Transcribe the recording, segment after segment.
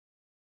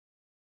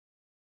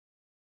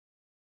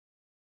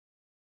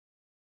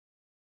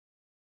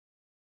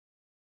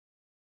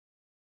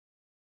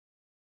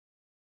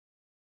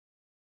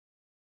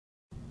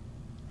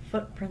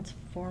FootPrints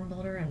form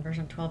builder in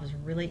version 12 is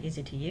really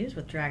easy to use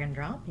with drag and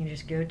drop. You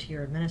just go to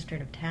your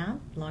administrative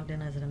tab, logged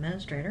in as an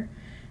administrator,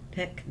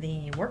 pick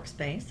the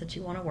workspace that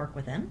you want to work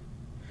within,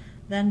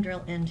 then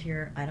drill into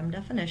your item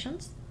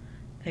definitions,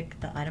 pick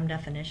the item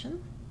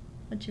definition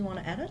that you want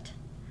to edit.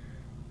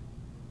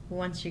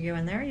 Once you go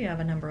in there, you have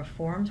a number of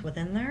forms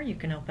within there. You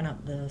can open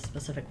up the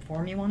specific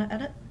form you want to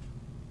edit.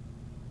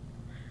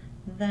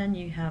 Then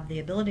you have the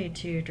ability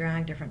to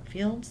drag different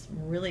fields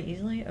really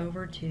easily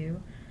over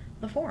to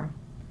the form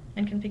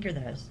and configure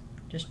those.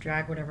 Just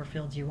drag whatever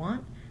fields you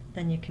want,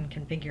 then you can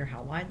configure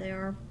how wide they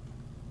are,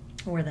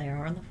 where they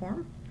are in the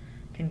form.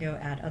 You can go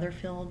add other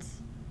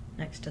fields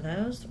next to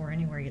those or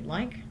anywhere you'd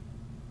like,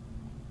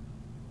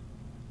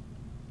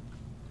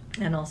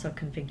 and also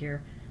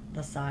configure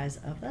the size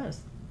of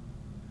those.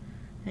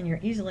 And you're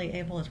easily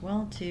able as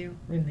well to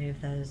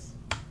remove those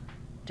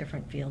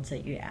different fields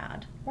that you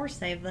add or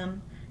save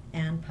them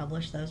and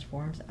publish those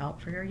forms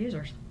out for your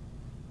users.